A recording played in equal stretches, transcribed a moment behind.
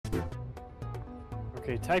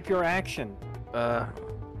Okay, type your action. Oh.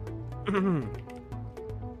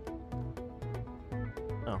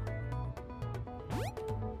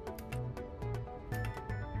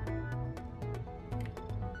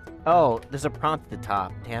 Oh, there's a prompt at the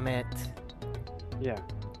top. Damn it. Yeah.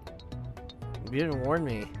 You didn't warn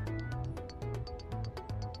me.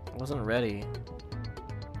 I wasn't ready.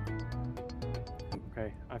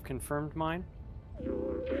 Okay, I've confirmed mine.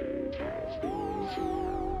 You're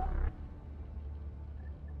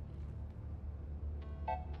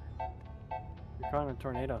caught in a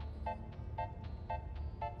tornado.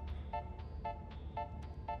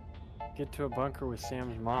 Get to a bunker with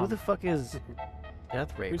Sam's mom. Who the fuck is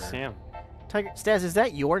Death Raver? Who's Sam? Tiger Staz, is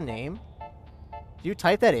that your name? Did you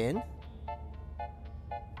type that in?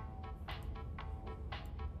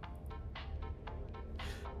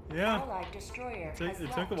 Yeah.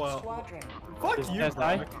 It took a while. Fuck you,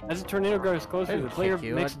 Brock. As the tornado grows closer, the player kick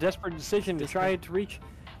you. makes a desperate decision to try to reach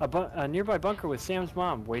a nearby bunker with Sam's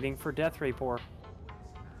mom, waiting for Death Raper.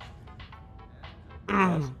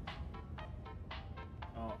 Yes.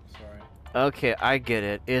 Oh, sorry. Okay, I get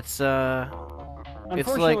it. It's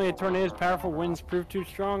Unfortunately, like... a tornado's powerful winds prove too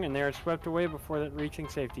strong, and they are swept away before reaching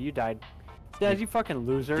safety. You died. Staz, you fucking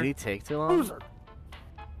loser. Did he take too long? Loser.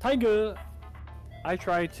 Tiger. I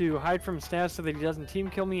try to hide from Staz so that he doesn't team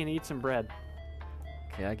kill me and eat some bread.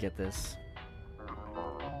 Okay, I get this.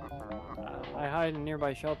 I hide in a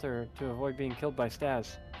nearby shelter to avoid being killed by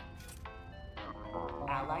Staz.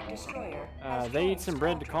 Allied destroyer. They eat some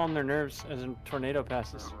bread to calm their nerves as a tornado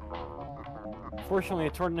passes. Fortunately,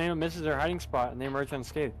 a tornado misses their hiding spot and they emerge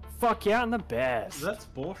unscathed. Fuck yeah, I'm the best. That's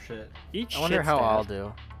bullshit. Eat I wonder shit, how Staz. I'll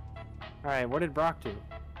do. Alright, what did Brock do?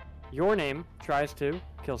 Your name tries to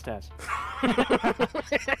kill Staz.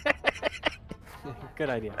 Good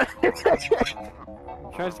idea.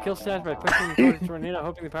 Tries to kill Staz by pushing them towards the tornado,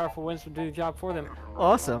 hoping the powerful winds will do the job for them.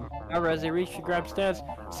 Awesome. However, as they reach to grab Staz,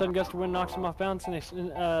 a sudden gust of wind knocks them off balance and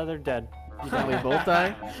they're dead. Did we both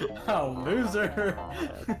die? Oh, loser.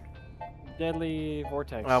 Deadly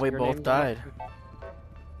vortex. Well, we Your both name- died.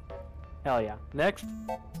 Hell yeah. Next.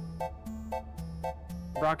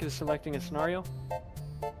 Brock is selecting a scenario.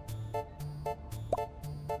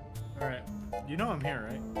 Alright. You know I'm here,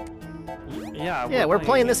 right? Yeah. Yeah, we're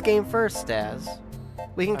playing this a game first, Staz.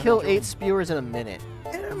 We can kill 8 spewers in a minute.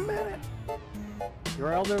 In a minute.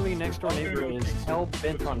 Your elderly next door neighbor is hell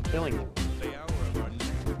bent on killing you.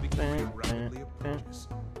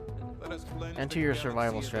 Enter your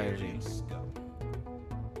survival strategy.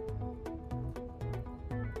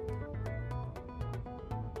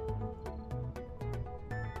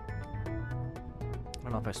 I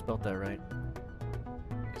don't know if I spelt that right.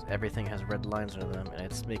 Because everything has red lines under them, and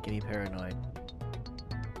it's making me paranoid.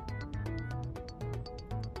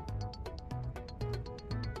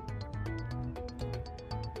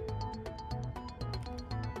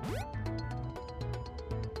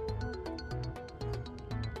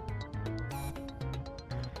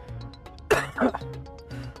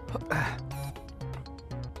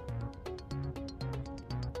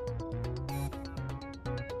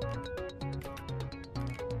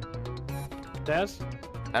 Staz?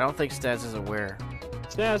 I don't think Staz is aware.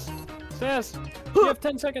 Staz! Staz! You have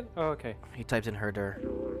 10 seconds! Oh, okay. He typed in herder.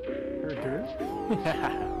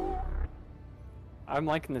 I'm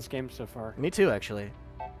liking this game so far. Me too, actually.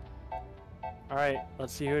 Alright,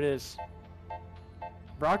 let's see who it is.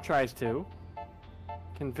 Brock tries to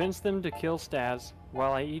convince them to kill Staz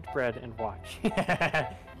while I eat bread and watch.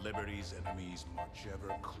 Liberty's enemies march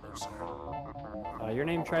ever closer. Your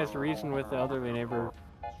name tries to reason with the elderly neighbor,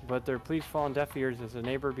 but their pleas fall on deaf ears as the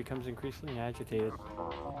neighbor becomes increasingly agitated.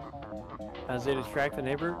 As they distract the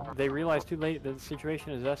neighbor, they realize too late that the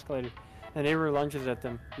situation has escalated. The neighbor lunges at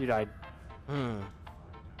them. You died.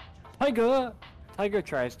 Tiger! Tiger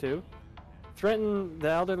tries to threaten the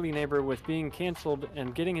elderly neighbor with being cancelled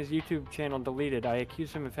and getting his YouTube channel deleted. I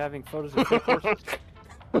accuse him of having photos of fake horses.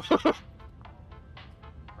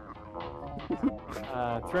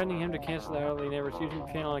 Threatening him to cancel the elderly neighbor's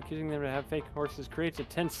YouTube channel and accusing them to have fake horses creates a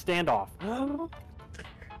tense standoff.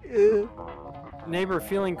 Neighbor,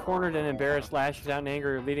 feeling cornered and embarrassed, lashes out in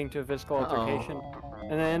anger, leading to a physical altercation.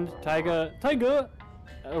 And then Tiger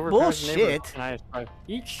overpowers the neighbor. Bullshit. And I just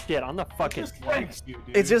eat shit on the fucking Thanks, you,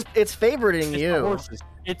 dude. It's favoriting It's you. the horses.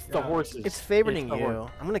 It's the horses. It's favoriting the you.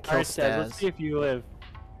 horse. I'm gonna kill Alright, Staz, let's Staz. see if you live.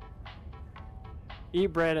 Eat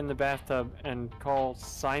bread in the bathtub and call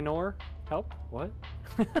Sinor. Help? What?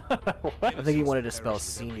 What? I think he wanted to spell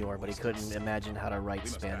senior, but he couldn't imagine how to write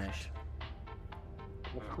Spanish.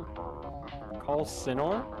 Call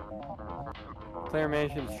Sinor? Player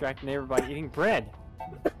managed to distract the neighbor by eating bread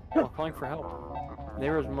while calling for help. The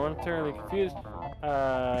neighbor was momentarily confused,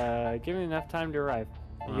 Give me enough time to arrive.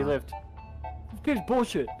 And you Wow. lived. This guy's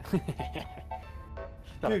bullshit. Shut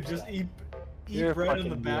Dude, up. just eat You're a bread in the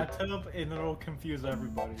fucking bathtub and it'll confuse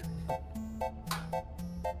everybody.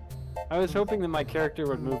 I was hoping that my character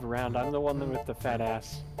would move around. I'm the one with the fat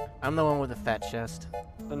ass. I'm the one with the fat chest.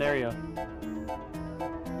 Scenario.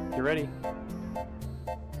 You ready?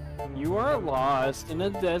 You are lost in a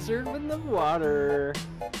desert with no water.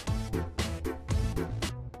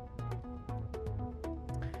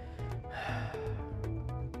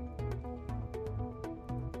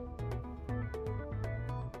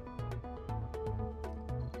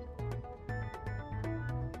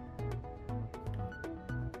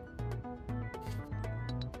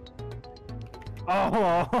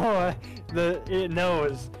 Oh, it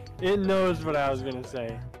knows. It knows what I was gonna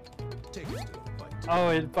say. Take us to the fight. Oh,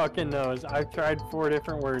 it fucking knows. I've tried 4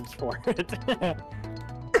 different words for it.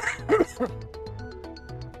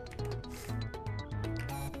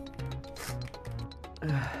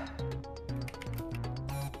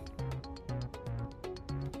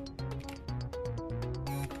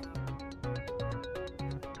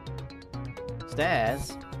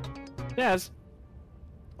 Staz? Yes.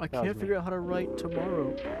 I That was can't me. figure out how to write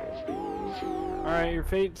tomorrow. Alright, your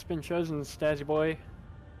fate's been chosen, Stazzy boy.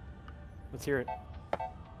 Let's hear it.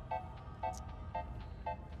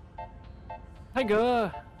 Hi, Guh.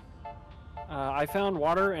 I found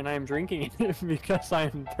water and I am drinking it because I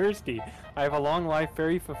am thirsty. I have a long life,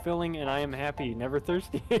 very fulfilling, and I am happy. Never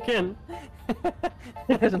thirsty again.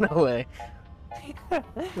 There's no way.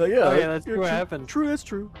 Well, yeah, Okay, let's see what happens. True, that's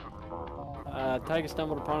true. Tyga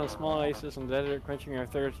stumbled upon a small oasis in the desert, quenching our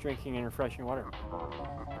thirst, drinking and refreshing water.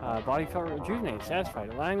 Body felt rejuvenated, satisfied,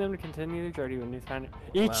 allowing them to continue their journey with new find.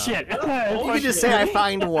 Eat Wow. shit! You could just say I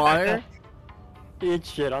find water. Eat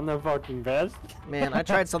shit, I'm the fucking best. Man, I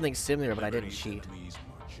tried something similar, but I didn't cheat. Enemies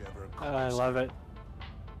march ever I closer. love it.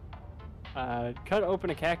 Cut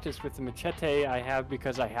open a cactus with the machete I have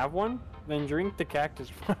because I have one, then drink the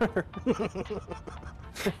cactus water.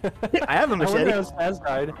 I have a I wonder machete. how Staz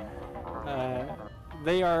died.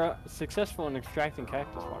 They are successful in extracting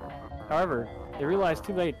cactus water. However, they realize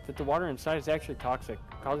too late that the water inside is actually toxic,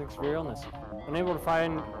 causing severe illness. Unable to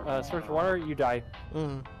find a source of water, you die.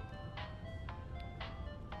 Mm.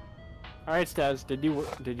 All right, Staz, did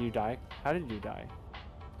you die? How did you die?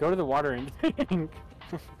 Go to the water and drink.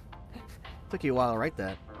 Took you a while to write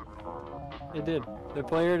that. It did. The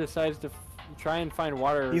player decides to try and find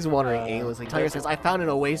water. He's wandering aimlessly. Tiger says, I found an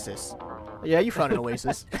oasis. Yeah, you found an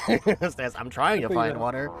oasis. Says, I'm trying to find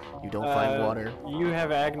water. You don't find water. You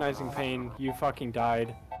have agonizing pain. You fucking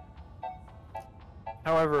died.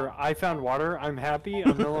 However, I found water. I'm happy.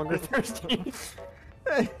 I'm no longer thirsty.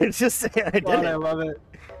 It's just saying I did God, I it. love it.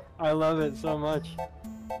 I love it so much.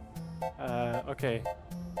 Okay.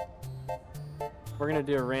 We're gonna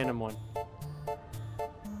do a random one.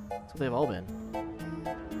 That's what they've all been.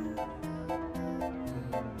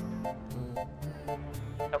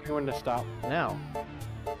 Tell me when to stop. Now.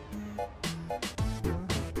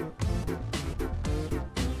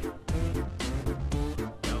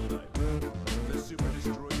 Helldivers. The Super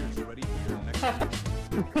Destroyer is ready for your next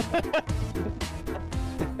mission.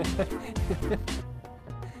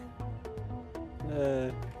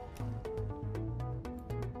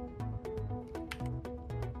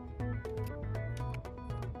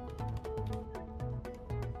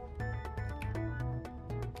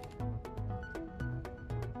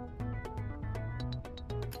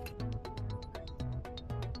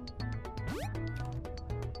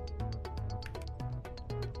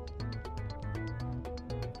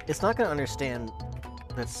 It's not going to understand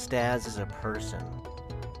that Staz is a person.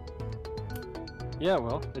 Yeah,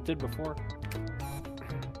 well, it did before.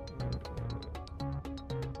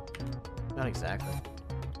 Not exactly.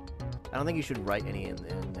 I don't think you should write any in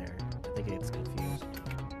there. I think it's confused.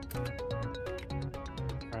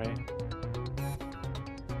 Right.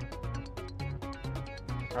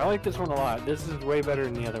 I like this one a lot. This is way better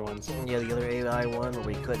than the other ones. Yeah, the other AI one where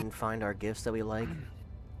we couldn't find our gifts that we like.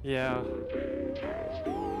 Yeah.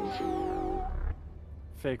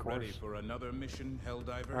 Fake Ready horse. for another mission,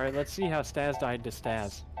 Helldiver? Alright, let's see how Staz died to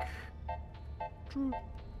Staz.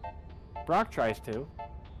 Brock tries to.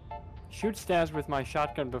 Shoot Staz with my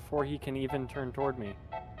shotgun before he can even turn toward me.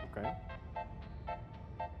 Okay.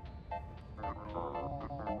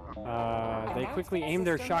 They quickly aimed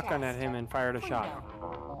their shotgun at him and fired a shot.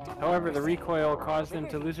 However, the recoil caused them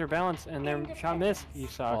to lose their balance and their shot missed. You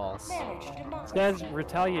suck. False. Staz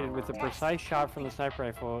retaliated with a precise shot from the sniper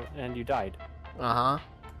rifle and you died. Uh-huh.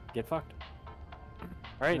 Get fucked.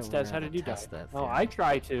 Alright, I'm gonna Staz, learn how to did you die? test that Oh, theory. I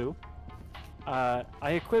try to. I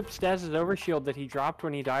equipped Staz's overshield that he dropped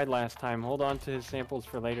when he died last time. Hold on to his samples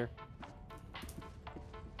for later.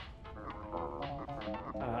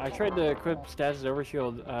 I tried to equip Staz's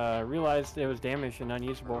overshield, realized it was damaged and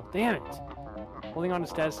unusable. Damn it! Holding on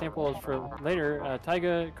to Staz's samples for later,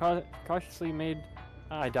 Taiga cautiously made...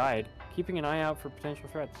 I died, keeping an eye out for potential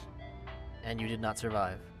threats. And you did not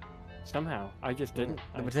survive. Somehow. I just didn't.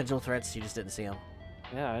 The potential threats, you just didn't see them.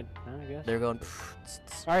 Yeah, I guess. They're going...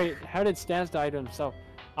 Alright, how did Staz die to himself?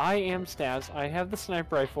 I am Staz, I have the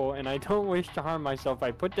sniper rifle, and I don't wish to harm myself.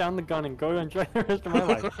 I put down the gun and go to enjoy the rest of my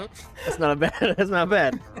life. That's not bad. That's not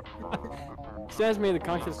bad. Staz made the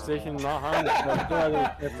conscious decision not harm themselves until others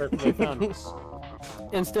were perfectly found.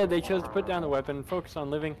 Instead, they chose to put down the weapon and focus on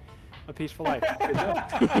living a peaceful life. Good job.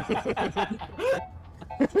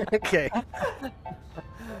 Okay.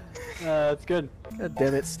 That's good. God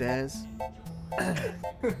damn it, Staz.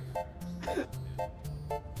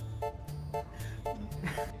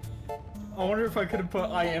 I wonder if I could have put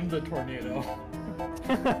I am the tornado.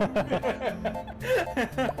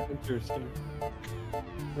 Interesting.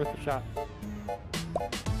 Worth a shot.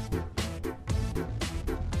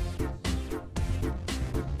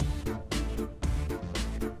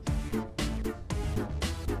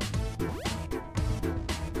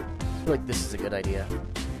 I feel like this is a good idea.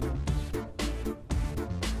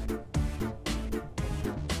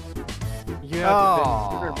 You have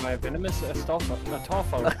been murdered by a venomous Astolfo.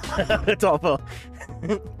 Tolfo.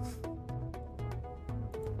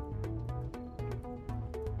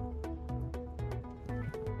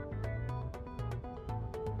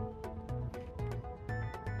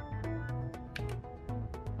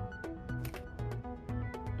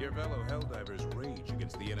 Your fellow Helldivers rage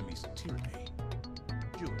against the enemy's tyranny.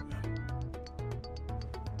 Join them.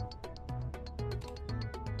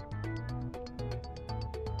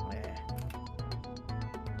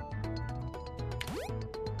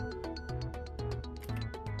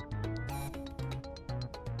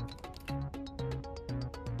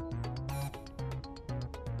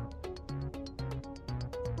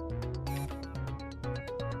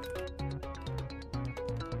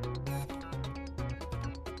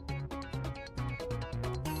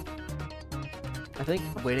 I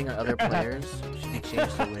think waiting on other players should be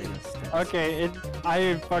changed to win instead. Okay,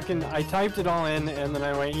 I typed it all in and then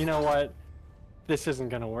I went, you know what? This isn't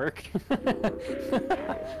gonna work. I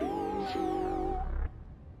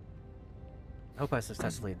hope I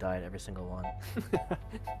successfully died every single one.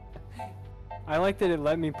 I like that it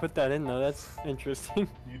let me put that in though, that's interesting.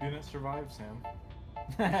 You didn't survive, Sam.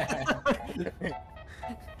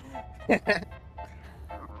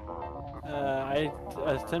 I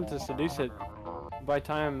attempt to seduce it. By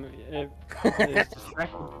time it is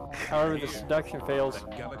distracted. However, the seduction fails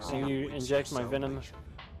and you inject my venom.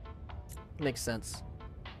 Makes sense.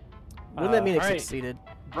 Wouldn't that mean it alright. succeeded?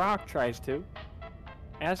 Brock tries to.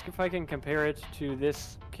 Ask if I can compare it to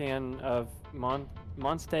this can of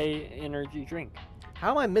Monster energy drink.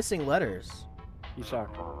 How am I missing letters? You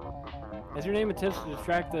suck. As your name attempts to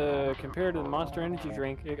distract the compared to the Monster energy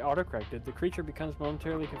drink, it autocorrected. The creature becomes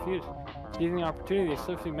momentarily confused. Seizing the opportunity, they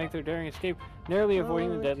swiftly make their daring escape, narrowly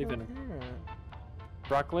avoiding the deadly venom.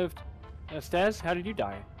 Brock lived. Staz, how did you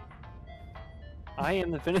die? I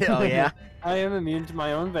am the venom. Oh yeah? I am immune to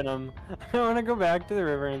my own venom. I want to go back to the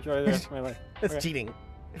river and enjoy the rest of my life. That's Okay. cheating.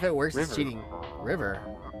 If it works, it's River. cheating. River.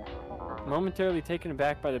 Momentarily taken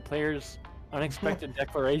aback by the player's unexpected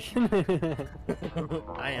declaration.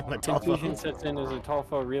 I am a Confusion Tolfo. sets in as a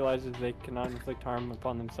Tolfo realizes they cannot inflict harm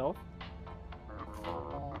upon themselves.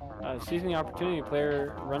 Seizing the opportunity, the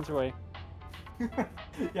player runs away.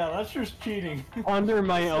 Yeah, that's just cheating. Under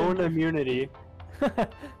my own immunity.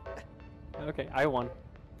 Okay, I won.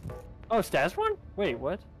 Oh, Staz won? Wait,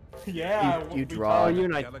 what? Yeah. You we draw. Oh, talked- you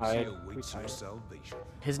and I Galaxy tied. We awaits your tied. salvation.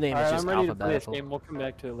 His name is Alright, just I'm ready to play this alphabetical. game. We'll come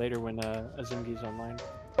back to it later when Azumgi's online.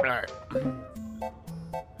 Alright.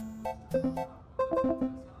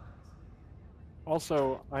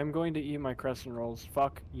 Also, I'm going to eat my crescent rolls.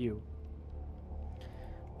 Fuck you.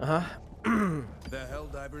 Uh-huh. The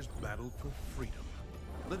Helldivers battle for freedom.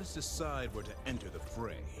 Let us decide where to enter the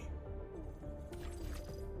fray.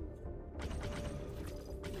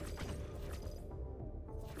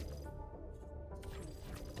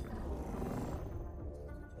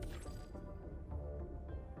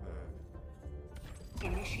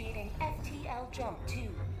 Initiating FTL jump to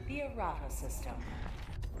the errata system.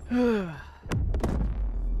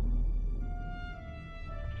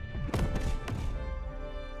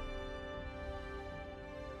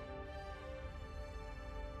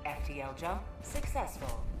 FTL jump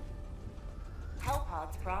successful.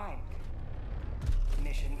 Hellpods primed.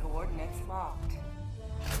 Mission coordinates locked.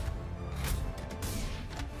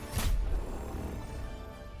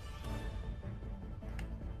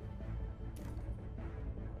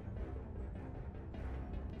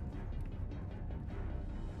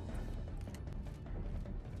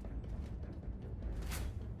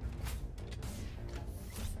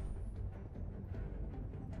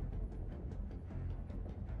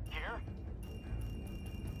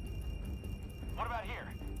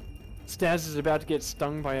 Staz is about to get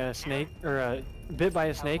stung by a snake, or bit by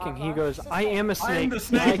a snake, and he goes, "I am a snake." I am the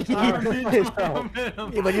snake. I can't hurt myself."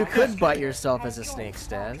 Yeah, but you could bite yourself as a snake,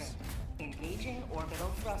 Staz. Engaging orbital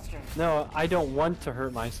thrusters. No, I don't want to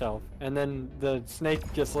hurt myself. And then the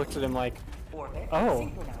snake just looks at him like, Orbit "Oh."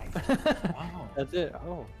 synchronized. Oh. That's it.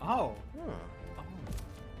 Oh. Oh.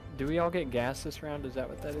 Do we all get gas this round? Is that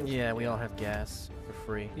what that is? Yeah, we all have gas for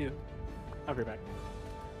free. Yeah. I'll be back.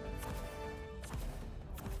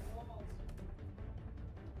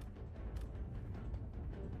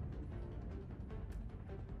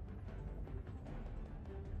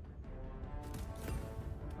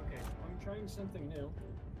 Okay, I'm trying something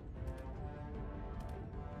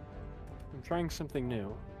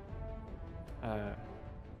new.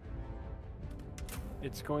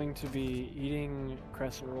 It's going to be eating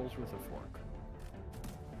crescent rolls with a fork.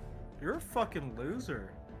 You're a fucking loser.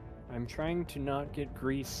 I'm trying to not get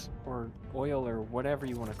grease or oil or whatever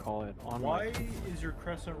you want to call it on Why my... is your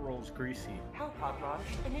crescent rolls greasy? Hellpod launch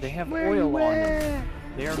They have initiated. oil on them.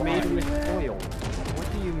 They are made with oil.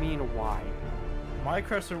 What do you mean, why? My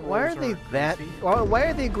crescent rolls Why are they that? greasy. Why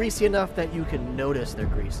are they greasy enough that you can notice they're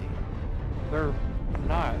greasy? They're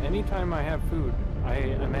not. Anytime I have food, I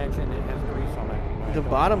imagine it has grease on it. and I The don't-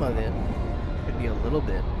 bottom of it could be a little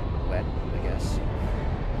bit wet, I guess.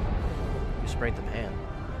 You sprayed the pan.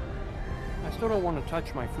 I still don't want to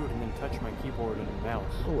touch my food and then touch my keyboard and mouse.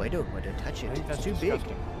 Oh, I don't want to touch I it. think It's that's too disgusting.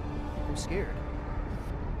 big. I'm scared.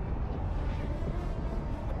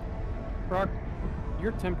 Brock,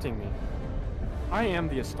 you're tempting me. I am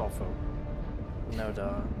the Astolfo. No,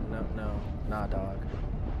 dog. No, nah, dog.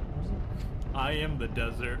 I am the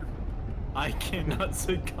desert. I cannot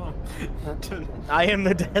succumb to. I am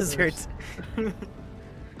the desert.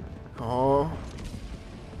 Oh.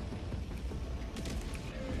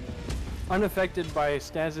 Unaffected by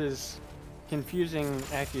Staz's confusing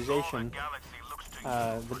accusation,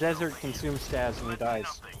 the desert consumes Staz and he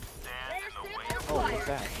dies. Oh, what's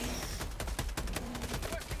that?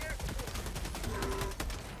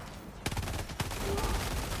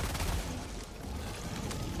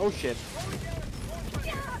 Oh shit.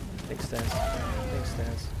 Thanks, Staz. Thanks,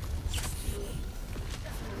 Staz.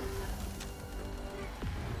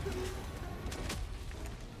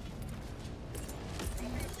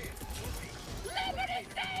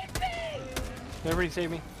 Everybody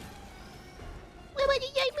save me.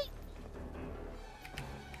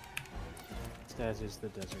 Staz is the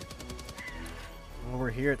desert. Well, we're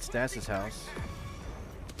here at Staz's house.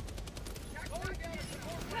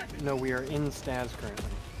 No, we are in Staz currently.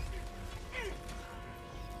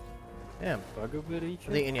 Damn. Buggo Buddy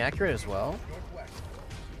Are they inaccurate as well?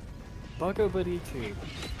 Buggo Buddy 2.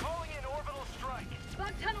 Calling in orbital strike.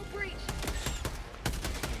 Bug tunnel breach.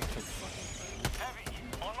 Heavy.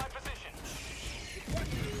 On my position.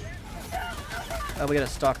 Oh, we got a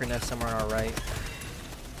stalker nest somewhere on our right.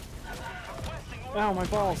 Ow, my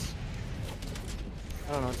balls!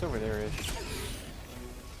 I don't know, it's over there-ish.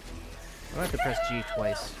 I have to press G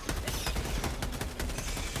twice.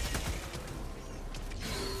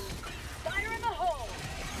 Fire in the hole.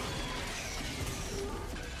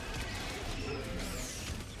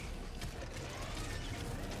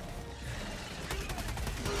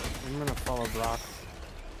 I'm gonna follow Brock.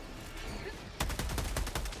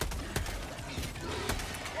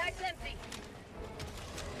 Bag's empty.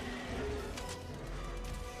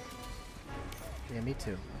 Yeah, me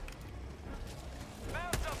too.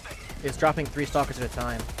 Found something. It's dropping 3 stalkers at a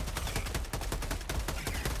time.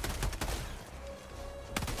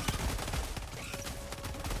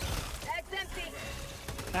 Bag's empty.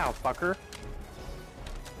 Ow, fucker.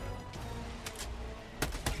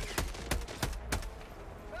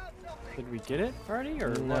 Did we get it already, or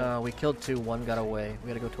what? No, we killed 2, 1 got away. We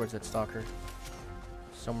gotta go towards that stalker.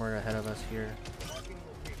 Somewhere ahead of us here.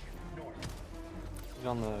 He's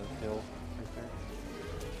on the hill right there.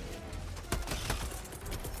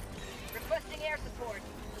 Requesting air support.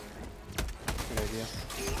 Good idea.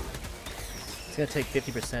 It's gonna take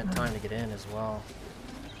 50% time to get in as well.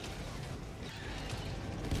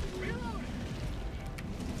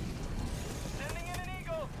 Sending in an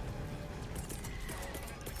eagle.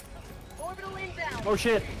 Orbital inbound. Oh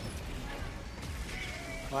shit!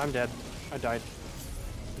 Well, I'm dead. I died.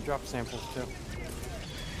 I dropped samples too.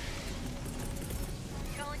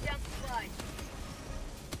 Calling down supplies.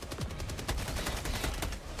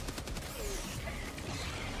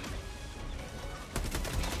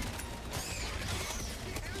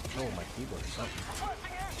 Oh, my keyboard or something.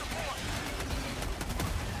 Requesting air support.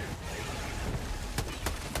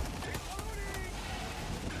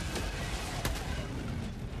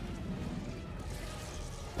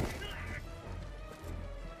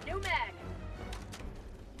 New mag.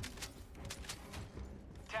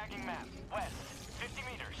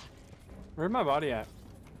 Where's my body at?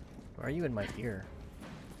 Why are you in my ear?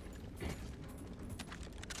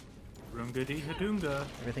 Roongadi Hadoonga.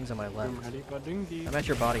 Everything's on my left. Badingy. I'm at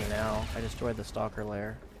your body now. I destroyed the stalker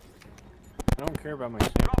lair. I don't care about my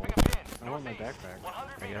samples. I want my backpack.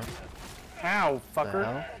 100 There you meters. go. Ow, The fucker.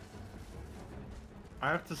 hell? I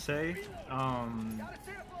have to say,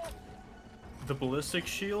 the ballistic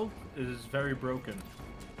shield is very broken,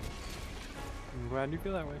 I'm glad you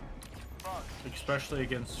feel that way. especially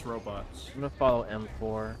against robots. I'm gonna follow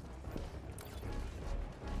M4.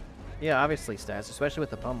 Yeah, obviously, Stats, especially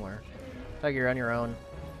with the pummeler. Tiger, you're on your own.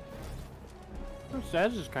 Oh,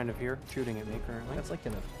 Staz is kind of here, shooting at me currently. That's like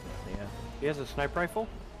in the... Yeah. He has a sniper rifle.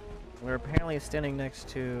 We're apparently standing next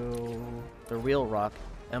to the real rock.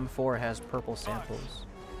 M4 has purple samples.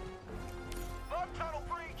 Bug tunnel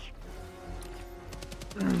breach.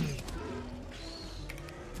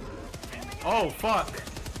 Oh fuck!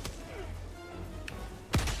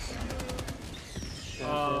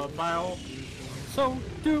 Bile So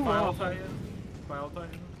do I. Titan. Bile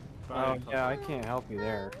Titan. Oh yeah, I can't help you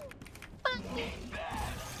there.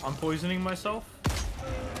 I'm poisoning myself.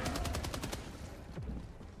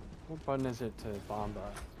 What button is it to bomb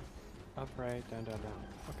Up, right, down, down, down.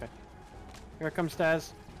 Okay. Here comes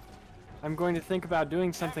Staz. I'm going to think about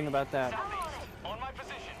doing something about that. On my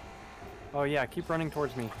position. Oh yeah, keep running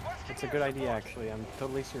towards me. It's a good idea actually. I'm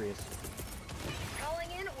totally serious. Calling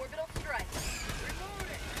in orbital strike.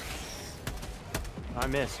 I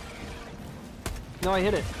missed. No, I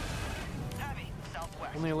hit it. Heavy.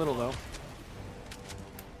 Southwest. Only a little though.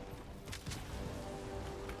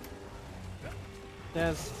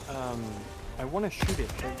 Staz, I want to shoot it,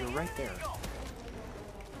 but you're right there.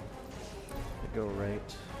 Go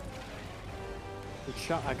right. It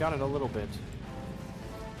shot. I got it a little bit.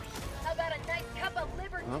 How about a nice cup of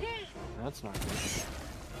liver Oh. tea? That's not good.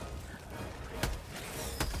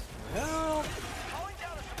 Help! Calling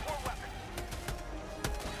down a support weapon.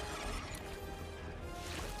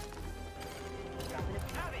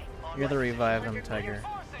 Heavy. On You're the my revive position. him, Tiger.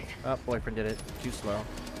 Reinforcing. Oh, boyfriend did it. Too slow.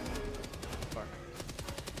 Fuck.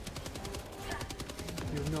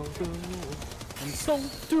 You know the and so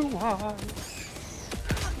do I.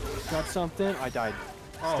 Got something? I died.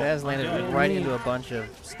 Oh, Staz landed dead. right into a bunch of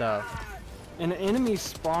stuff. An enemy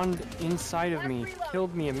spawned inside of me,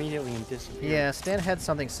 killed me immediately, and disappeared. Yeah, Stan had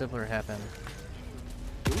something similar happen.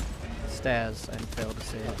 Staz, I failed to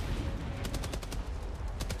say it.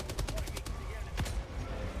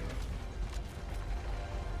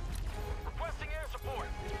 Requesting air support.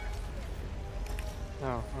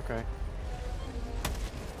 Oh, okay.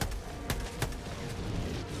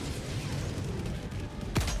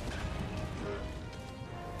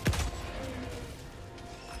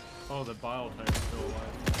 Oh, the Bile Titan's still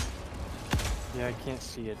alive. Yeah, I can't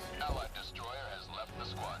see it. Allied destroyer has left the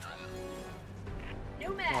squadron.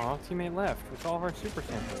 New mag. Aw, teammate left with all of our super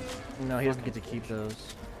samples. No, he doesn't get to keep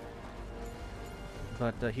those.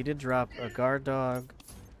 But he did drop a guard dog,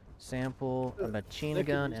 sample, a machine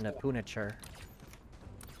gun, and a Punicher.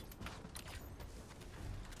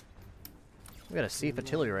 We got a Sea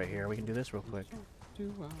Fatili right here. We can do this real quick.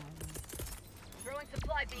 Do I? Throwing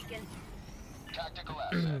supply beacon. Tactical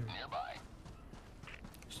asset nearby.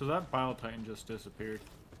 So that Bile Titan just disappeared.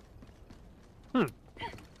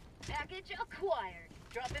 Package acquired.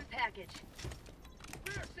 Drop in package.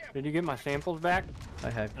 Did you get my samples back? I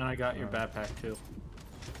have. And I got your backpack too.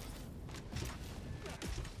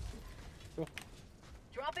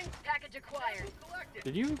 Dropping package acquired.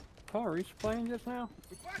 Did you call resupplying just now?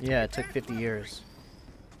 Yeah, it took 50 years.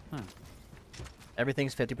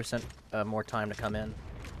 Everything's 50% more time to come in.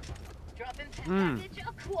 Drop in Hmm. package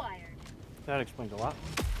acquired. That explains a lot.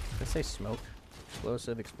 Let's say smoke.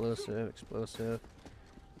 Explosive, explosive, explosive.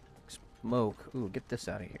 Smoke. Ooh, get this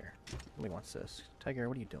out of here. Nobody wants this. Tiger,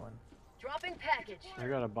 what are you doing? Dropping package. I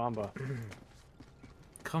got a bomba.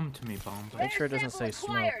 Come to me, Bomba. Make sure it doesn't Sample say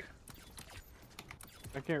smoke. acquired.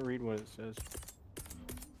 I can't read what it says.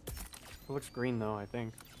 It looks green though, I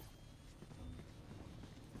think.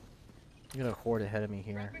 You got a horde ahead of me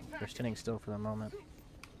here. They're standing still for the moment.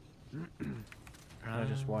 I was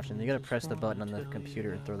just watching. You gotta press the button on the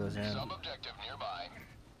computer and throw those in. Sub-objective nearby.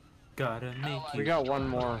 Gotta make We you. got one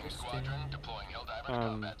more. Squadron deploying Helldivers Um,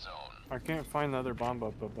 combat zone. I can't find the other bomb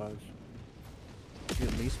up above. Did you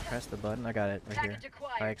at least press the button? I got it right here. Package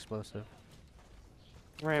acquired. High explosive.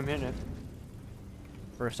 Right, I'm hitting it.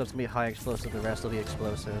 First stuff's gonna be high explosive, the rest will be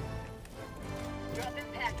explosive. Drop in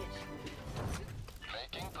package.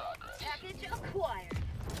 Making progress. Package acquired.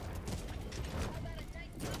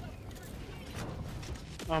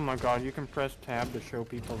 Oh my god, you can press tab to show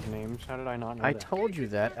people's names. How did I not know I that? told you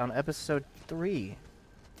that on episode 3.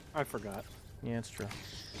 I forgot. Yeah, it's true.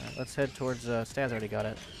 Alright, let's head towards, Staz already got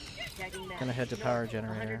it. Tagging that. Gonna head to North, power 100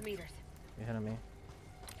 generator. meters. You're ahead of me.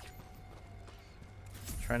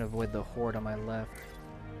 Trying to avoid the horde on my left.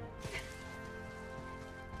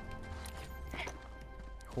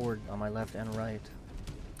 Horde on my left and right.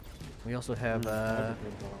 We also have,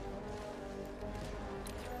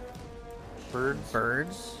 Birds?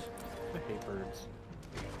 birds. I hate birds.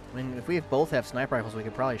 I mean, if we both have sniper rifles, we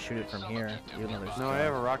could probably shoot it from here. Even though there's No, I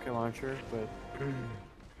have a rocket launcher, but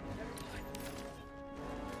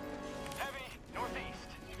Heavy, northeast,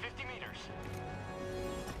 50 meters.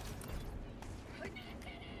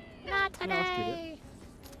 Not no, let's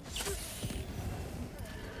shoot it.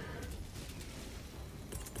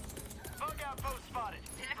 Bug outpost spotted.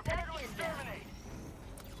 Tack Prepare that to in exterminate.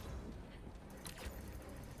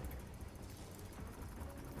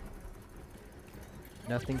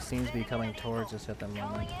 Nothing seems to be coming towards us at the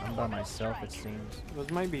moment. I'm by myself, it seems. Those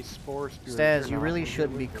might be spore spirits. Staz, or you not. really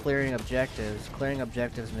shouldn't be clearing objectives. Clearing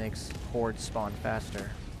objectives makes hordes spawn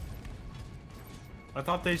faster. I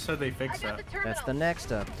thought they said they I fixed got that. the terminal. That's the next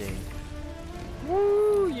update.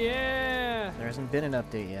 Woo, yeah! There hasn't been an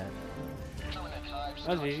update yet. Terminate hive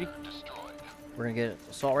That was easy. structure destroyed. We're gonna get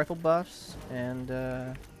assault rifle buffs, and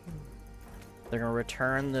they're gonna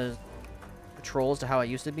return the patrols to how it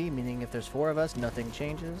used to be, meaning if there's 4 of us, nothing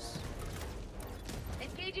changes.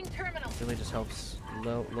 Engaging terminal. Really just helps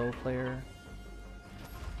low player.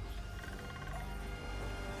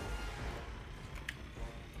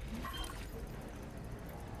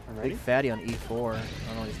 I'm ready. Big fatty on E4. I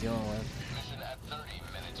don't know what he's dealing with. Mission at 30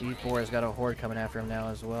 minutes. E4 has got a horde coming after him now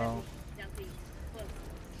as well. Southeast. Close.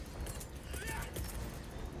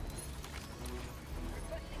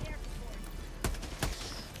 Requesting air support.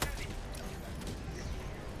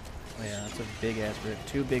 Oh yeah, that's a big ass group.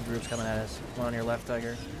 2 big groups coming at us. One on your left,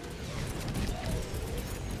 Tiger.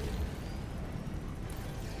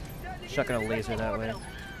 Chucking a laser that way.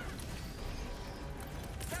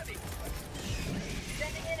 Sending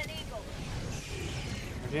in an eagle.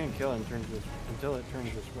 I can't kill it until it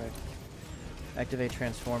turns this way. Activate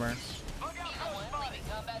transformer. Bug outpost spotted.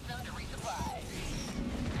 Combat zone to resupply.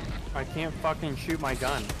 I can't fucking shoot my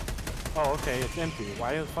gun. Oh, okay, it's empty.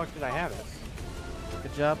 Why the fuck did I have it?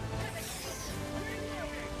 Good job.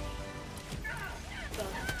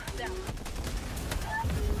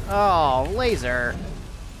 Oh, laser!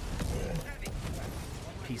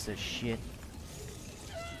 Piece of shit.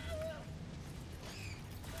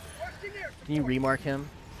 Can you remark him?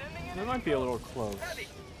 That might be a little close.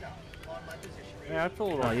 Yeah, it's a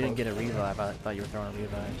little Oh, you didn't close. get a revive. I thought you were throwing a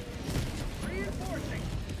revive.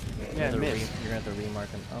 Yeah, it You're missed. gonna have to remark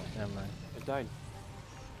him. Oh, never mind. It died.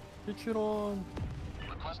 Get shit on.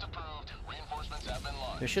 Request approved. Reinforcements have been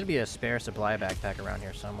launched. There should be a spare supply backpack around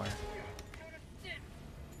here somewhere.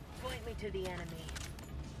 Point me to the enemy.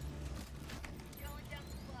 Calling down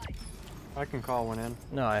supplies. I can call one in.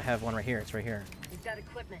 No, I have one right here. It's right here. We've got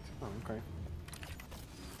equipment. Oh, okay.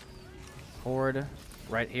 Horde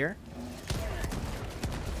right here.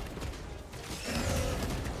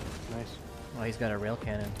 Nice. Oh, he's got a rail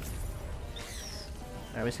cannon.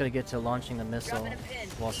 Alright, we just gotta get to launching the missile Dropping a pin.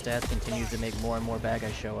 while Stats continues to make more and more bad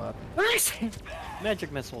guys show up.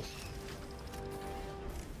 Magic missiles.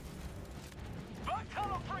 Bug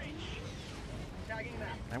tunnel breach. Tagging them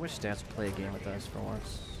out. I wish Stats would play a game with us for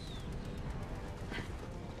once.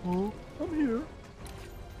 Oh, I'm here.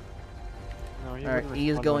 No, Alright, E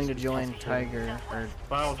is going to join Tiger, or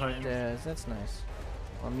Battle Titan. Daz. That's nice.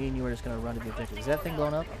 Well, me and you are just gonna run to the objective. Is that thing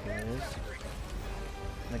blown up? Okay, it is.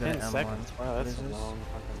 I'm gonna 10 go to M1. seconds. Wow, What that's is a this? long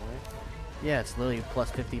fucking way. Yeah, it's literally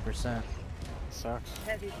plus 50%. Sucks.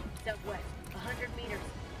 Heavy. Southwest. 100 meters.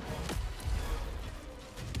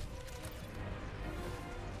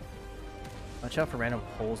 Watch out for random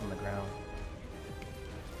holes in the ground.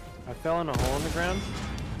 I fell in a hole in the ground.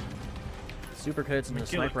 Super cuts into the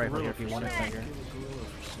Kill a sniper rifle here if you gorilla want it, for Tiger.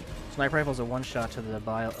 Sniper rifle's a one-shot to the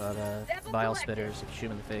bile spitters if you shoot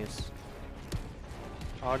them in the face.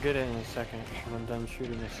 I'll get it in a second when I'm done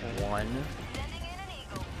shooting this thing. One. Sending in an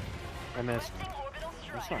eagle. I missed. Requesting orbital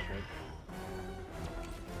That's strike. not good.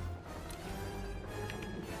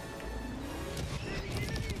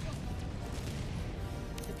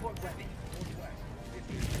 Support weapon.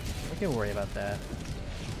 We can worry about that.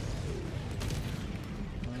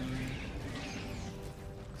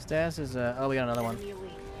 Stas is oh, we got another one. Enemy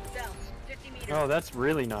elite. South. 50 meters. Oh, that's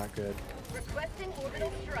really not good. Requesting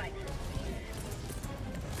orbital strike.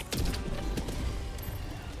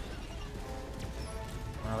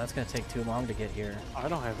 Oh, that's gonna take too long to get here. I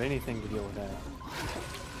don't have anything to deal with that.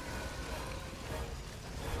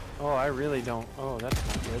 Oh, I really don't. Oh, that's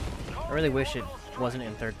not good. I really wish it wasn't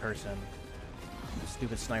in third person.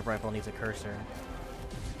 Stupid sniper rifle needs a cursor.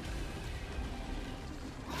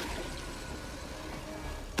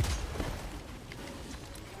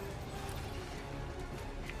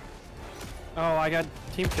 Oh, I got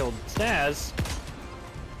team killed. Staz!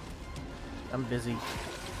 I'm busy.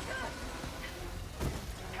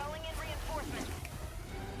 Calling in reinforcements.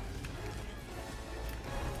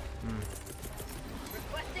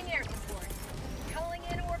 Requesting air support. Calling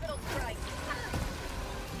in orbital strike.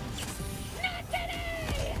 Not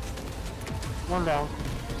today! One down.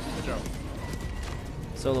 Good job.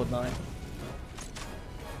 Soloed mine.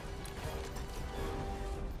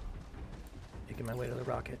 Making my way to the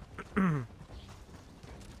rocket.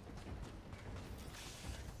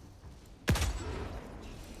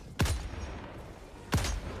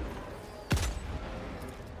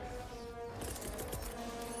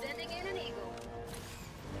 Sending in an eagle.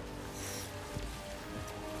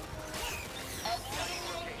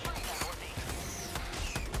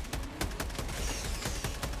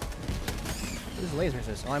 Whose laser is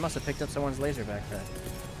this? Oh, I must have picked up someone's laser backpack.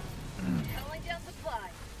 Calling down supply.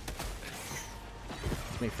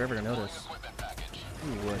 Took me forever to notice.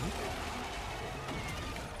 You would.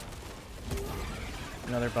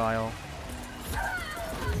 Another vial.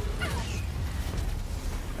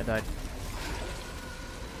 I died.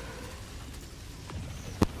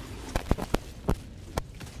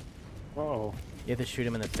 Whoa. You have to shoot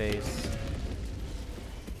him in the face.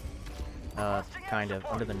 Kind of.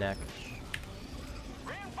 Under the neck.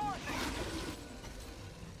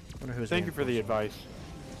 Wonder who's Thank you for the advice.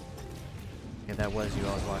 Yeah, that was you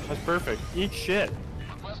I was watching. That's perfect. Eat shit.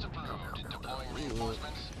 Request approved. Deploying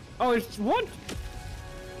reinforcements. Oh, it's what?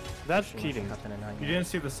 That's cheating. Nothing in You didn't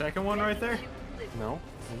see the second one right there? No,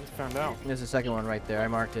 I just found out. There's a second one right there. I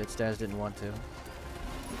marked it. Staz didn't want to.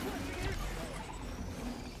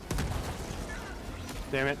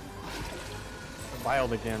 Damn it.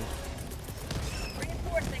 Wild again.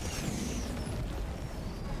 Reinforcing.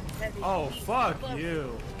 Heavy. Oh, fuck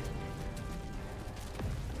you.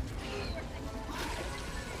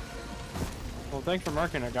 Well, thanks for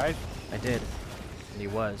marking it, guys. I did. And he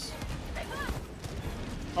was.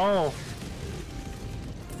 Oh,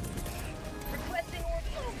 Requesting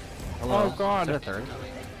orbital. Hello? Oh, God. Is that a third?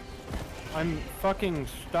 I'm fucking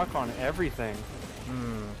stuck on everything.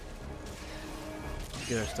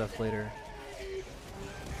 Get our stuff later.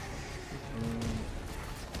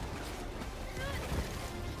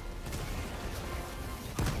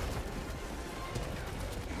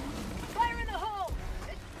 Fire in the hole!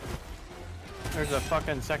 There's a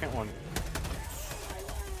fucking second one.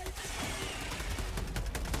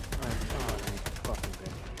 Oh, you fucking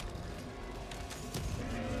bitch.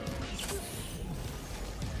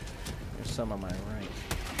 There's some on my right.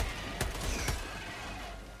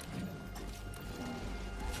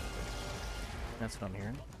 That's what I'm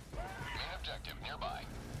hearing. Main objective nearby.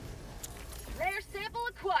 Rare sample I'm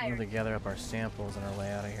acquired. gonna gather up our samples on our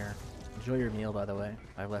way out of here. Enjoy your meal, by the way.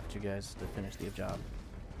 I left you guys to finish the job.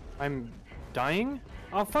 I'm dying?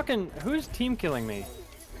 Oh, fucking, who's team killing me?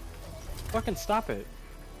 Fucking stop it.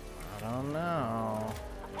 I don't know.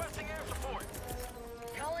 Requesting air support.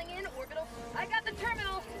 Calling in orbital. I got the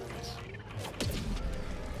terminal.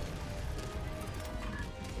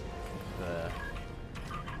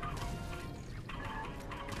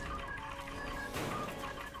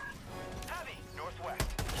 Heavy. Northwest.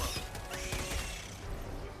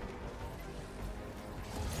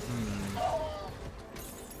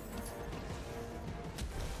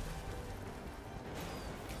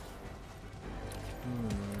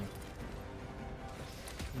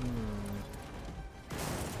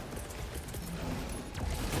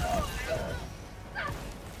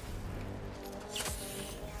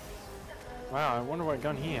 Wow, I wonder what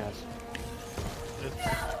gun he has. It's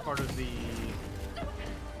part of the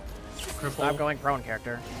cripple. Stop going prone,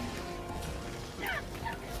 character.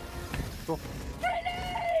 Cool.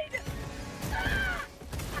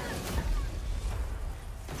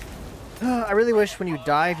 I really wish when you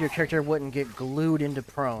dive, your character wouldn't get glued into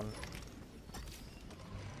prone.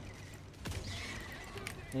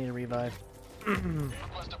 Need a revive.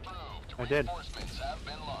 Request approved. I did. Reinforcements have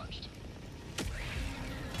been launched.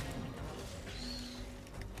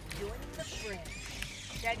 Joining the fray.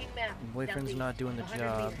 Tagging map. Boyfriend's Southeast, not doing the 100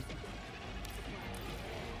 job. meters.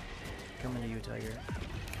 Coming to you, Tiger.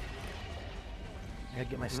 I gotta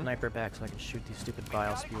get my sniper back so I can shoot these stupid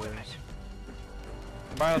bile spewers.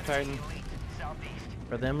 Bio Titan. Southeast.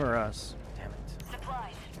 For them or us? Damn it.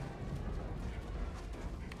 Supplies.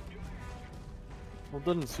 Well,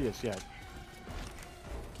 doesn't see us yet.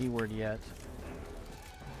 Keyword yet.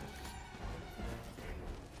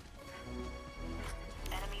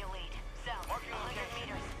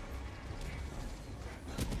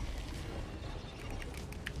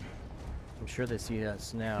 sure they see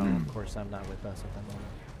us now. Of course, I'm not with us at the moment.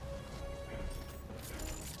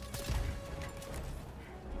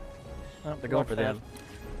 Oh, they're going for them.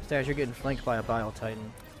 Staz, you're getting flanked by a Bile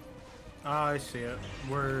Titan. I see it.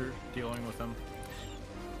 We're dealing with them.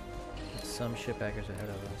 Some shipbackers ahead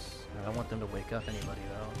of us. I don't want them to wake up anybody,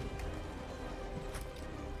 though.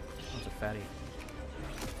 That's a fatty.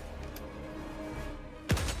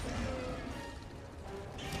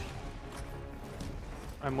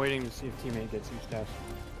 I'm waiting to see if teammate gets you, Stas.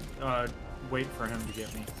 Wait for him to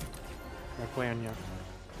get me. I plan, yeah.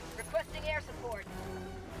 Requesting air support.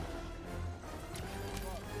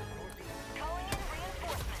 Calling in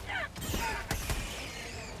reinforcements.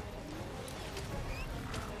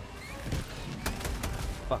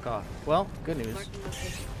 Fuck off. Well, good news. Marking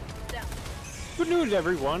location. Down. Good news,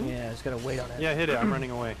 everyone! Yeah, just gotta wait on it. Yeah, hit it. I'm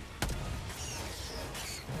running away.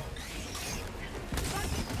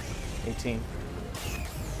 18.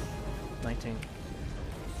 19.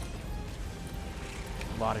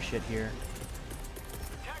 A lot of shit here.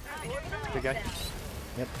 Big guy.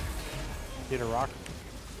 Yep. Hit a rock.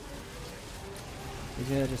 He's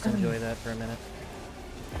gonna just enjoy that for a minute.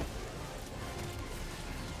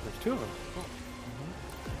 There's 2 of them. Cool.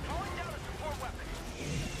 Calling down a support weapon.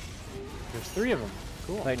 There's 3 of them.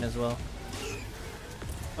 Cool. Titan as well.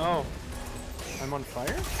 Oh. I'm on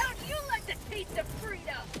fire? How'd you like the taste of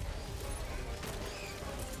freedom?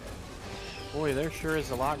 Boy, there sure is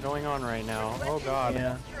a lot going on right now. Oh god.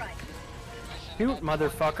 Yeah. Strike. Shoot,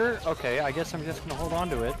 motherfucker! Okay, I guess I'm just gonna hold on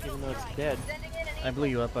to it, even though it's dead. Sending in an I blew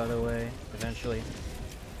you up, by the way, eventually.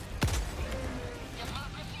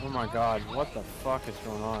 Oh my god, what the fuck is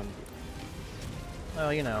going on?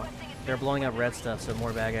 Well, you know, they're blowing up red stuff, so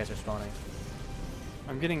more bad guys are spawning.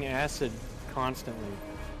 I'm getting acid constantly.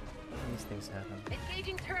 These things happen.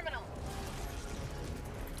 engaging terminal.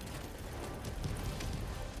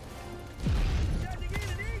 Sending in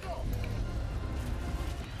an eagle.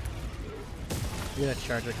 We got a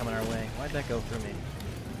charger coming our way. Why'd that go through me?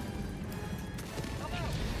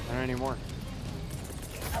 Not anymore.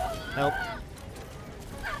 Help.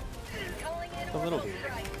 Calling in A little orbital bit.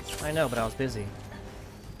 strike. I know, but I was busy.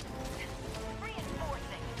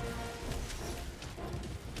 Reinforcing.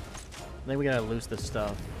 I think we gotta loose this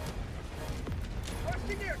stuff.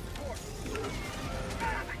 Requesting air support.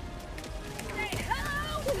 Say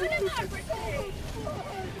hello to democracy.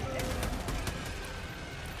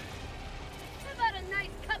 How about a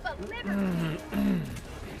nice cup of liberty?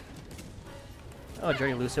 Oh, did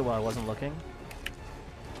you loose it while I wasn't looking?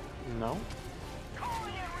 No?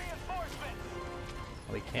 Calling in reinforcements.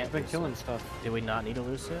 Oh, we can't. I've been loose killing it. stuff. Did we not need to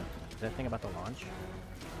loose it? Is that thing about to launch?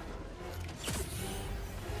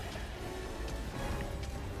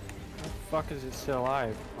 How the fuck is it still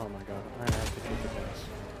alive? Oh my god. I have to take it back.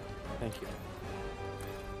 Thank you.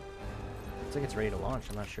 Looks like it's ready to launch.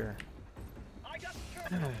 I'm not sure. I got the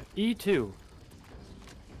terminal. E2.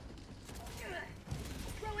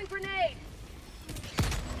 Throwing grenade.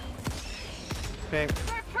 Okay,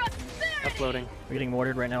 For prosperity. uploading. We're getting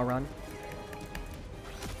mortared right now. Run.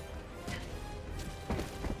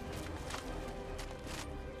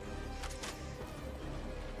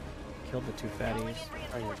 Killed the 2 fatties.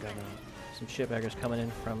 Oh, you're gonna. Some shitbaggers coming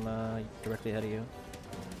in from directly ahead of you.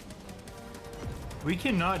 We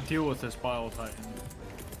cannot deal with this Bile Titan.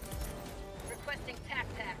 Requesting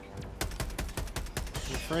tac-tac.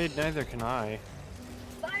 I'm afraid neither can I.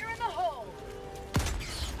 Fire in the hole.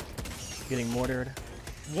 Getting mortared.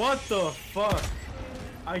 What the fuck?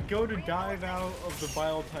 I go to dive out of the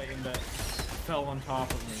Bile Titan that fell on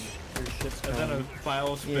top of me. Your ship's And then going. a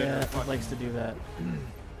Bile Spinner Yeah, it fucking... likes to do that.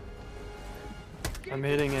 I'm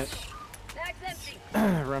hitting it. Bag's empty.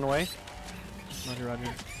 Run away. Roger,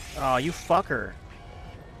 roger. Oh, you fucker.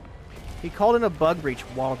 He called in a bug breach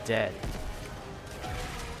while dead.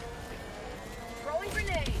 Throwing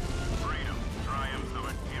grenade. Freedom triumphs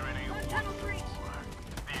over tyranny. One tunnel breach.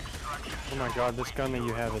 The extraction. Oh my god, this gun that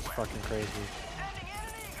you have is fucking crazy. Sending in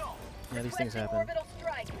an eagle. Yeah, these things Requesting happen. orbital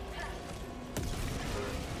strike.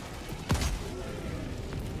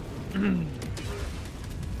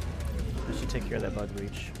 I should take care of that bug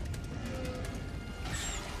breach.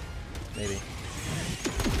 Maybe.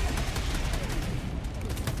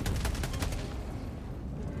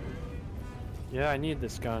 Yeah, I need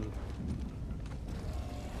this gun.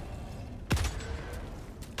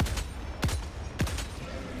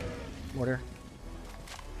 Mortar.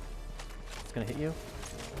 It's gonna hit you?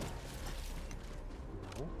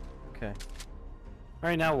 No. Okay.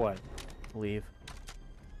 Alright, now what? Leave.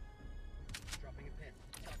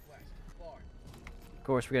 Of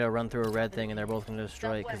course, we gotta run through a red thing and they're both gonna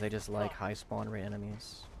strike because they just like high spawn rate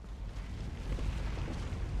enemies.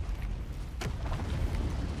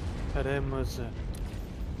 Haremos.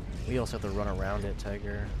 We also have to run around it,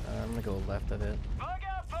 Tiger. I'm gonna go left of it. Bug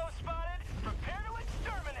outpost spotted. Prepare to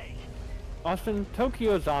exterminate. Austin,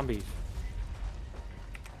 Tokyo zombies.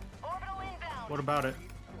 Orbital inbound. What about it?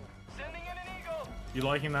 Sending in an eagle. You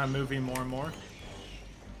liking that movie more and more?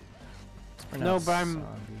 We're No, not but I'm. zombies.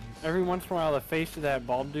 Every once in a while, the face of that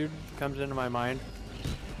bald dude comes into my mind,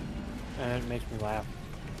 and it makes me laugh.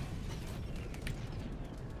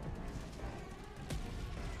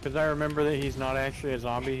 Because I remember that he's not actually a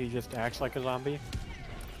zombie, he just acts like a zombie.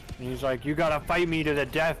 And he's like, you gotta fight me to the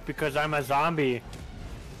death because I'm a zombie.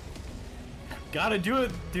 Gotta do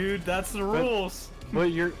it, dude. That's the rules.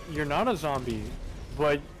 But you're not a zombie.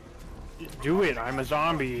 But do it, I'm a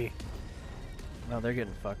zombie. No, they're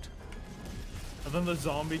getting fucked. And then the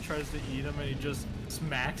zombie tries to eat him, and he just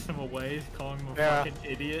smacks him away, calling him a Yeah. fucking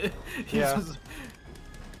idiot. He's Yeah. just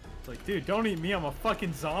it's like, dude, don't eat me. I'm a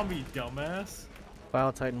fucking zombie, dumbass.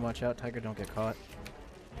 Bile Titan, watch out. Tiger, don't get caught.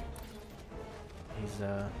 He's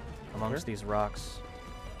amongst these rocks.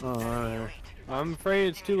 Oh, I'm afraid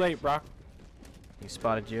it's too late, Brock. He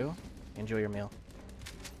spotted you. Enjoy your meal.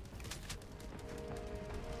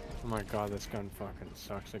 Oh my god, this gun fucking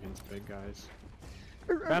sucks against big guys.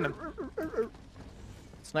 Found him.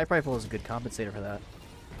 Sniper rifle is a good compensator for that.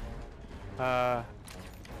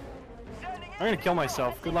 I'm gonna kill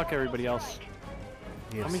myself. Good luck, everybody else.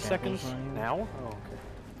 You How have many samples seconds on you? now? Oh, okay.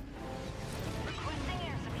 Requesting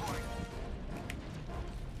air support.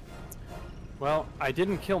 Well, I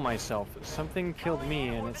didn't kill myself. Something killed me,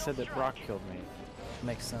 and it said that Brock killed me.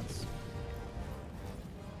 Makes sense.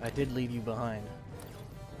 I did leave you behind.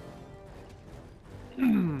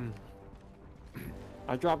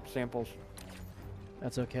 I dropped samples.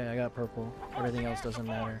 That's okay, I got purple. Everything else doesn't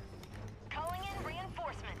matter. Calling in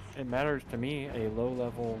reinforcements. It matters to me, a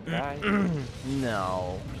low-level guy.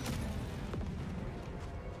 No.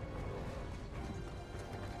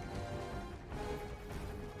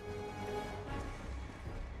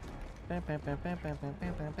 How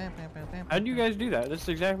did you guys do that? This is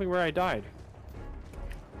exactly where I died.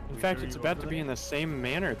 In fact, sure it's you about over to be there? in the same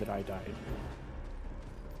manner that I died.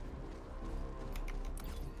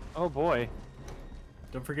 Oh boy.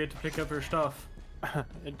 Don't forget to pick up your stuff.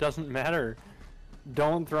 It doesn't matter.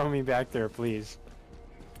 Don't throw me back there, please.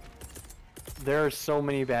 There are so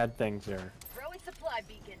many bad things there. Throwing supply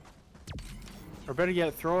beacon. Or better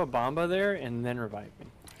yet, throw a bomba there and then revive me.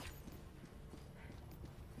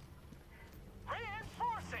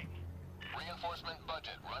 Reinforcing. Reinforcement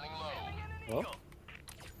budget running low. Sending in an Well, eagle.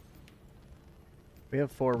 We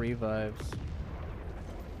have 4 revives.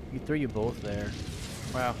 He threw you both there.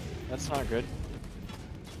 wow, that's not good.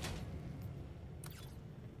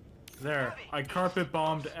 There, I carpet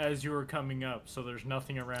bombed as you were coming up, so there's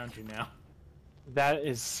nothing around you now. That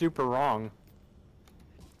is super wrong.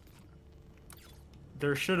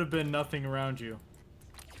 There should have been nothing around you.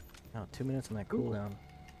 Oh, 2 minutes on that cooldown.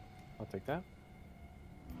 I'll take that.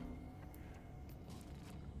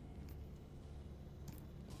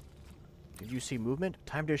 Did you see movement?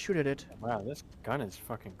 Time to shoot at it. Wow, this gun is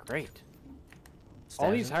fucking great. All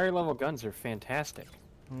these higher level guns are fantastic.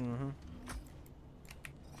 Mm-hmm.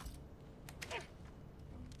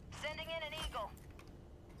 Sending in an eagle.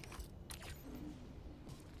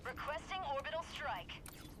 Requesting orbital strike.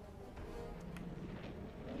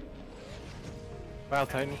 Wow,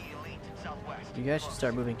 Titan. Elite southwest. You guys should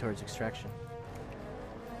start moving towards extraction.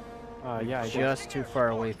 Yeah, I did. Just too far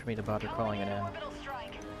away for me to bother calling it in. Orbital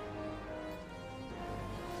strike.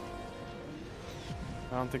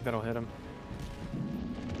 I don't think that'll hit him.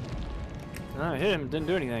 No, it hit him. Didn't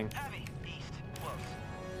do anything. Heavy. East. Close.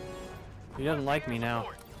 He doesn't like me now.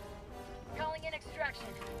 Calling in extraction.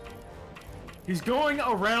 He's going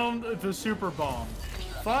around the super bomb.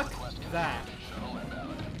 Fuck that. Shuttle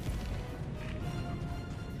inbound.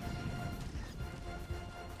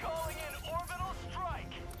 Calling in orbital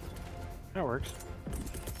strike. That works.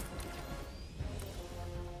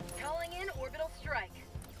 Calling in orbital strike.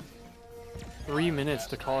 3 minutes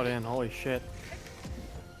to call it in. Holy shit.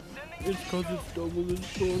 Sending in It's an cause eagle. it's double the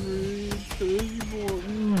story. It's more.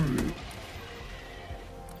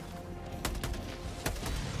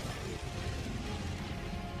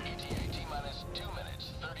 ETA minus 2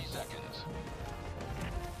 minutes, 30 seconds.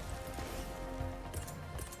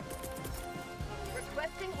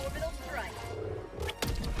 Requesting orbital strike.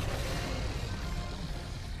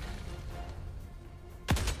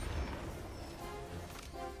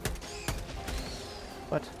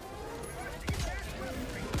 What?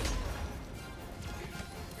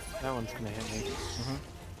 That one's gonna hit me.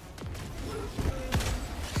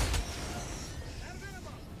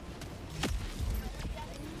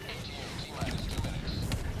 ETA minus 2 minutes.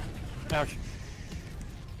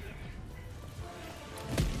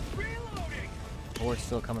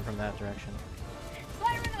 still coming from that direction.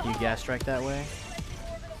 Fire in the You hole! gas strike that way?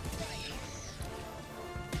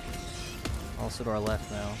 Also to our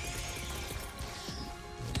left now.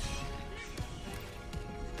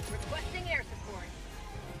 Requesting air support.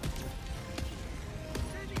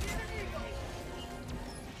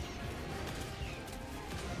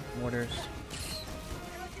 Mortars.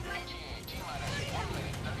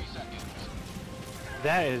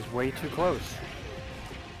 That is way too close.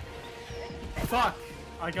 Fuck!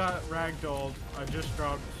 I got ragdolled. I just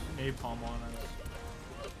dropped napalm on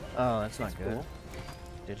us. Oh, that's not good. Cool.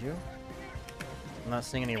 Did you? I'm not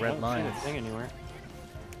seeing any I red don't see lines. that thing anywhere.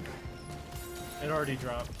 It already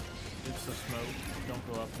dropped. It's the smoke.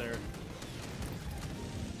 Don't go up there.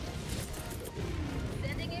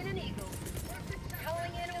 Sending in an eagle.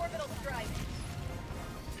 Calling in orbital strike.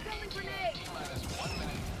 Throwing grenade.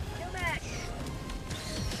 Kill back.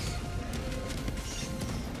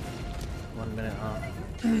 1 minute off.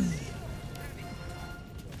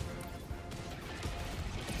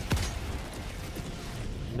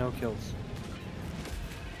 No kills.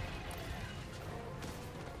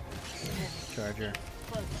 Charger.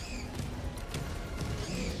 Close.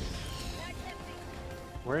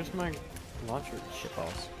 Where's my launcher?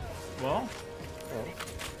 Shitballs. Well, Oh.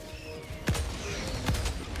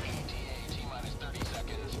 T-minus 30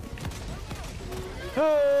 seconds.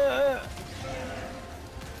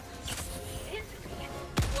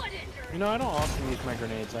 What injury? You know, I don't often use my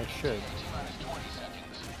grenades. I should. T-minus 20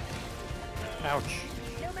 seconds. Ouch.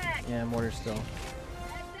 Kill back. Yeah, mortar still.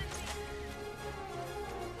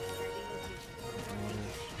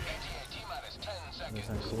 T-minus 10 There's seconds.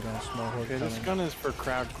 that cooldown small hook Okay, this coming. gun is for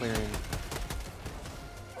crowd clearing.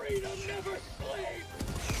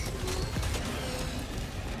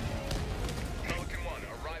 Pelican 1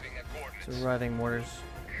 arriving at coordinates. So arriving mortars.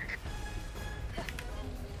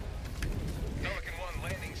 Pelican 1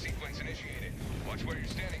 landing sequence initiated. Watch where you're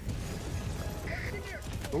standing.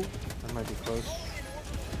 Oh, that might be close.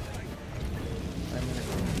 5 minutes.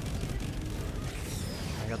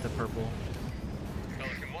 I got the purple.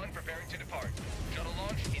 Pelican 1 preparing to depart. Shuttle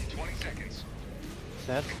launch in 20 seconds.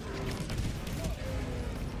 Set.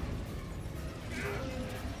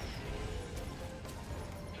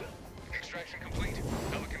 Extraction complete.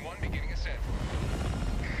 Pelican 1 beginning ascent.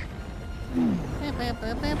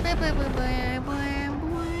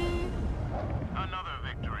 Another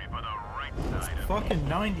victory for the right side of fucking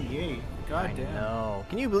 98. God damn. No.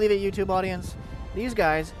 Can you believe it, YouTube audience? These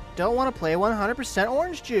guys don't want to play 100%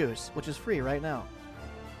 orange juice, which is free right now.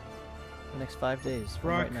 The next 5 days from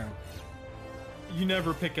Brock. right now. You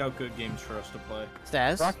never pick out good games for us to play.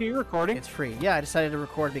 Staz, Rocky, you recording? it's free. Yeah, I decided to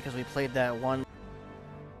record because we played that one.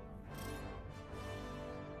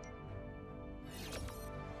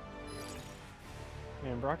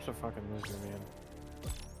 Man, Brock's a fucking loser, man.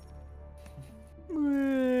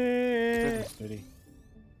 Goodness, dude.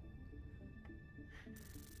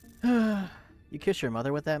 You kiss your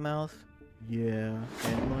mother with that mouth? Yeah,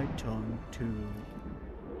 and my tongue too.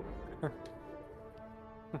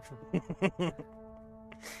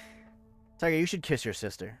 Tiger, you should kiss your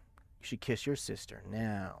sister. You should kiss your sister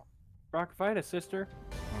now. Brock, if I had a sister,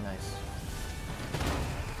 Oh, nice.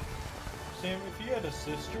 Sam, if you had a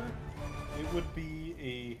sister, it would be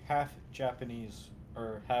a half Japanese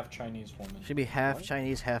or half Chinese woman. She'd be half What?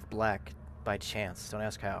 Chinese, half black by chance. Don't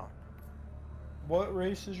ask how. What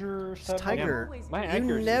race is your It's stepmother? Tiger. my You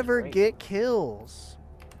accuracy is never great. get kills.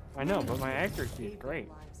 I know, but my accuracy is great.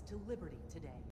 Lives to liberty today.